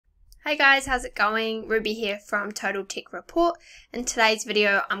Hey guys, how's it going? Ruby here from Total Tech Report. In today's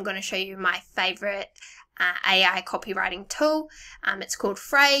video, I'm going to show you my favorite AI copywriting tool. It's called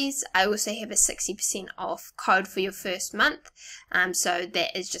Frase. I also have a 60% off code for your first month. So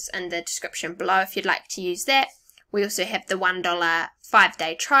that is just in the description below if you'd like to use that. We also have the $1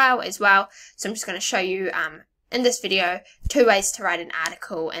 5-day trial as well. So I'm just going to show you in this video 2 ways to write an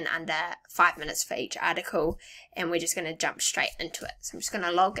article in under 5 minutes for each article, and we're just going to jump straight into it. So I'm just going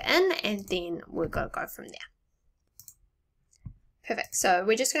to log in and then we're going to go from there. Perfect. So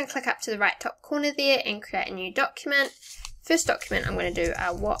we're just going to click up to the right top corner there and create a new document. First document I'm going to do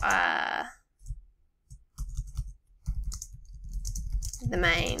what are the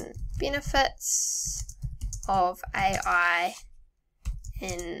main benefits of AI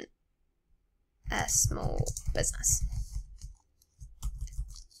in a small business.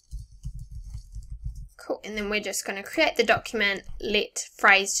 Cool, and then we're just going to create the document, let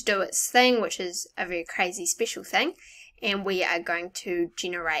Frase do its thing, which is a very crazy special thing, and we are going to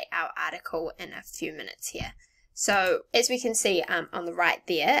generate our article in a few minutes here. So as we can see on the right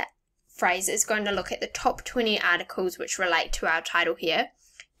there, Frase is going to look at the top 20 articles which relate to our title here,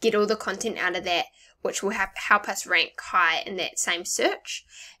 get all the content out of that, which will help us rank high in that same search.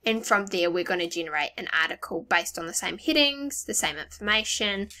 And from there, we're going to generate an article based on the same headings, the same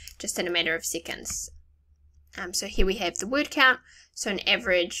information, just in a matter of seconds. So here we have the word count. So an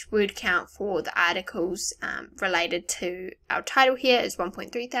average word count for the articles related to our title here is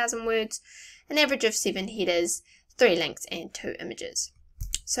 1.3 thousand words, an average of 7 headers, 3 links, and 2 images.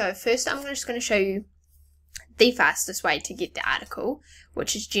 So first, I'm just going to show you the fastest way to get the article,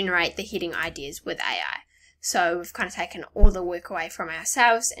 which is generate the heading ideas with AI. So we've kind of taken all the work away from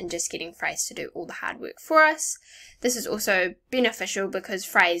ourselves and just getting Frase to do all the hard work for us. This is also beneficial because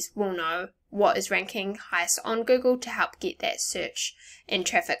Frase will know what is ranking highest on Google to help get that search and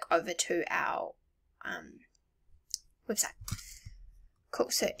traffic over to our website.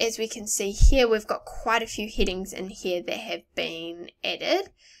 Cool, so as we can see here, we've got quite a few headings in here that have been added.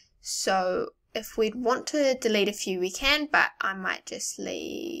 So if we'd want to delete a few, we can, but I might just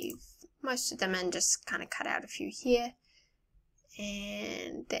leave most of them and just kind of cut out a few here.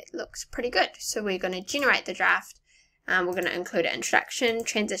 And that looks pretty good. So we're going to generate the draft. We're going to include an introduction,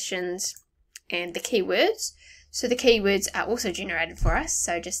 transitions, and the keywords. So the keywords are also generated for us.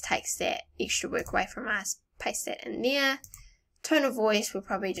 So just takes that extra work away from us. Paste that in there. Tone of voice, we'll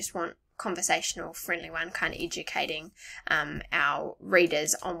probably just want conversational, friendly one, kind of educating our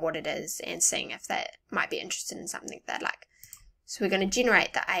readers on what it is and seeing if they might be interested in something they'd like. So we're going to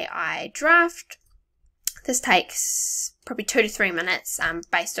generate the AI draft. This takes probably 2 to 3 minutes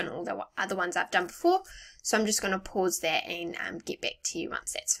based on all the other ones I've done before. So I'm just going to pause there and get back to you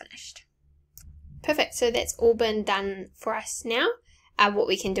once that's finished. Perfect, so that's all been done for us now. What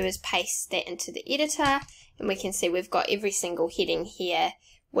we can do is paste that into the editor, and we can see we've got every single heading here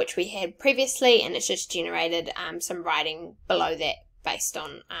which we had previously, and it's just generated some writing below that based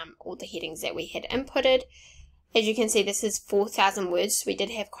on all the headings that we had inputted. As you can see, this is 4,000 words, so we did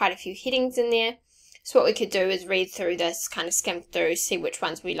have quite a few headings in there. So what we could do is read through this, kind of skim through, see which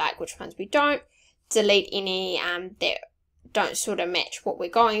ones we like, which ones we don't, delete any that don't sort of match what we're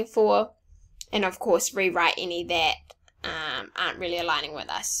going for, and of course rewrite any that aren't really aligning with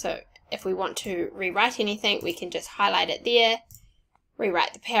us. So if we want to rewrite anything, we can just highlight it there,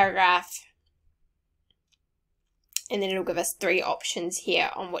 rewrite the paragraph, and then it'll give us 3 options here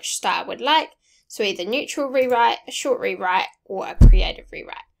on which style we'd like. So either neutral rewrite, a short rewrite, or a creative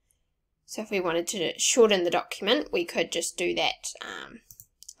rewrite. So if we wanted to shorten the document, we could just do that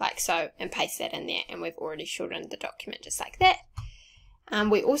like so and paste that in there, and we've already shortened the document just like that.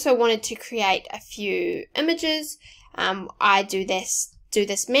 We also wanted to create a few images. I do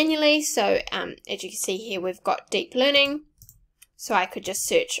this manually, so as you can see here, we've got deep learning. So I could just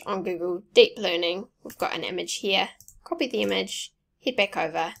search on Google deep learning. We've got an image here, copy the image, head back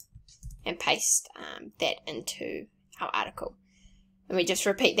over, and paste that into our article. And we just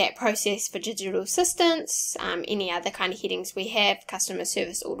repeat that process for digital assistants, any other kind of headings we have, customer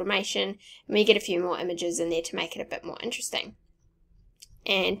service automation, and we get a few more images in there to make it a bit more interesting.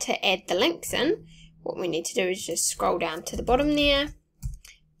 And to add the links in, what we need to do is just scroll down to the bottom there,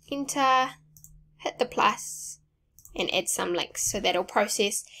 enter, hit the plus, and add some links. So that'll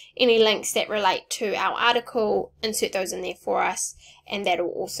process any links that relate to our article, insert those in there for us, and that'll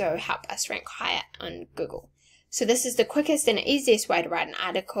also help us rank higher on Google. So this is the quickest and easiest way to write an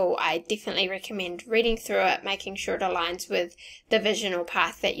article. I definitely recommend reading through it, making sure it aligns with the vision or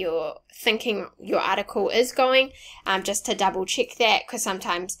path that you're thinking your article is going, just to double check that, because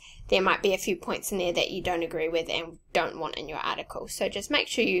sometimes there might be a few points in there that you don't agree with and don't want in your article. So just make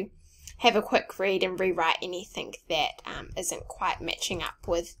sure you have a quick read and rewrite anything that isn't quite matching up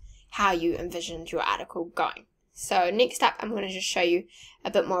with how you envisioned your article going. So next up, I'm going to just show you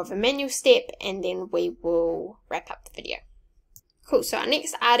a bit more of a manual step, and then we will wrap up the video. Cool, so our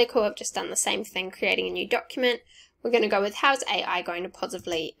next article, I've just done the same thing, creating a new document. We're going to go with how's AI going to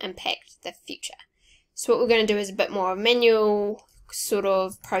positively impact the future. So what we're going to do is a bit more of a manual sort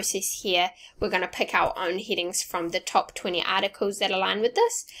of process here. We're going to pick our own headings from the top 20 articles that align with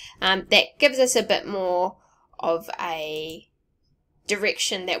this. That gives us a bit more of a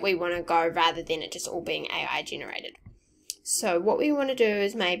direction that we want to go rather than it just all being AI generated. So what we want to do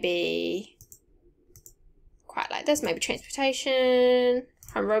is maybe quite like this, maybe transportation,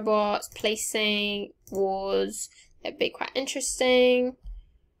 home robots, policing, wars. That'd be quite interesting.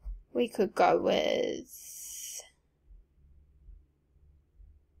 We could go with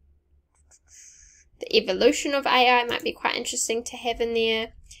the evolution of AI, might be quite interesting to have in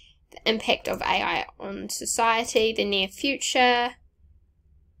there. The impact of AI on society, the near future.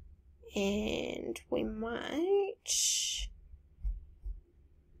 And we might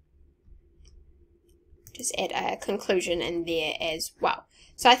just add a conclusion in there as well.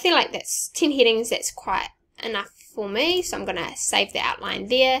 So I feel like that's 10 headings, that's quite enough for me. So I'm going to save the outline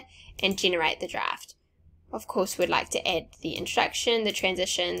there and generate the draft. Of course, we'd like to add the introduction, the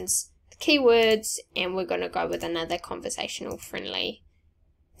transitions, the keywords, and we're going to go with another conversational friendly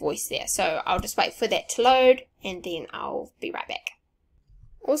voice there. So I'll just wait for that to load and then I'll be right back.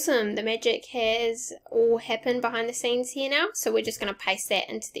 Awesome, the magic has all happened behind the scenes here now, so we're just going to paste that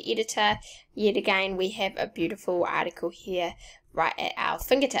into the editor. Yet again, we have a beautiful article here right at our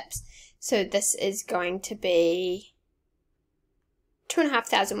fingertips. So this is going to be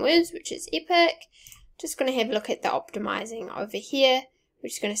 2,500 words, which is epic. Just going to have a look at the optimizing over here. We're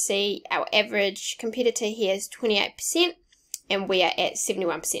just going to see our average competitor here is 28%, and we are at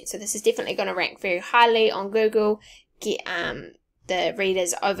 71%. So this is definitely going to rank very highly on Google, get the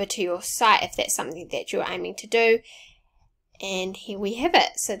readers over to your site if that's something that you're aiming to do. And here we have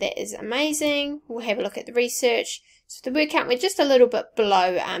it. So that is amazing. We'll have a look at the research. So the word count, we're just a little bit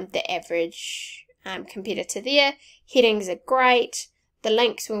below the average competitor there. Headings are great. The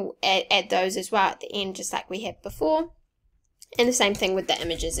links, we'll add those as well at the end, just like we had before. And the same thing with the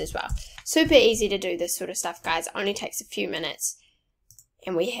images as well. Super easy to do this sort of stuff, guys. It only takes a few minutes.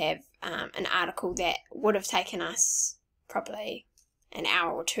 And we have an article that would have taken us probably an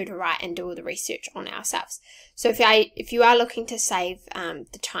hour or two to write and do all the research on ourselves. So if you are looking to save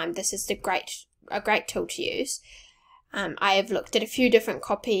the time, this is a great tool to use. I have looked at a few different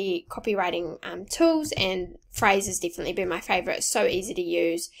copywriting tools, and Frase has definitely been my favorite. It's so easy to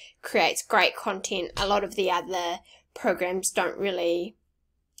use, creates great content. A lot of the other programs don't really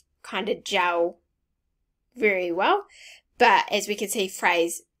kind of gel very well, but as we can see,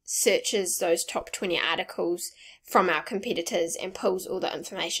 Frase searches those top 20 articles from our competitors and pulls all the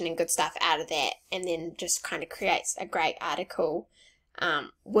information and good stuff out of that, and then just kind of creates a great article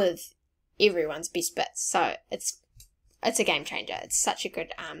with everyone's best bits. So it's a game changer. It's such a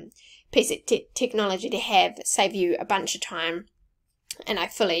good piece of technology to have, save you a bunch of time, and I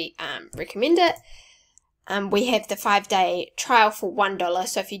fully recommend it. We have the 5-day trial for $1,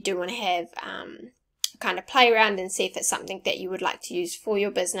 so if you do want to have kind of play around and see if it's something that you would like to use for your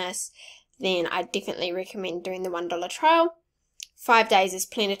business, then I definitely recommend doing the $1 trial. 5 days is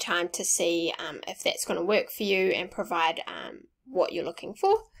plenty of time to see if that's going to work for you and provide what you're looking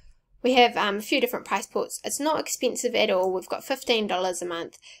for. We have a few different price points. It's not expensive at all. We've got $15 a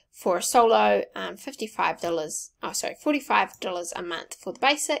month for a solo, $45 a month for the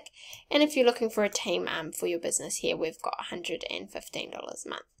basic. And if you're looking for a team for your business here, we've got $115 a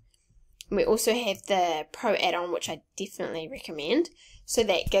month. We also have the Pro add-on, which I definitely recommend. So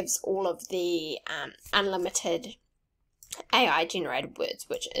that gives all of the unlimited AI generated words,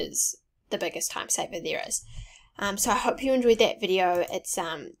 which is the biggest time saver there is. So I hope you enjoyed that video. It's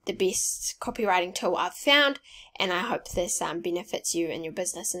the best copywriting tool I've found, and I hope this benefits you in your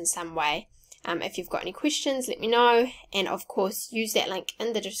business in some way. If you've got any questions, let me know, and of course use that link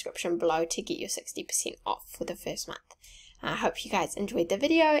in the description below to get your 60% off for the first month. I hope you guys enjoyed the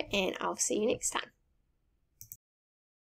video, and I'll see you next time.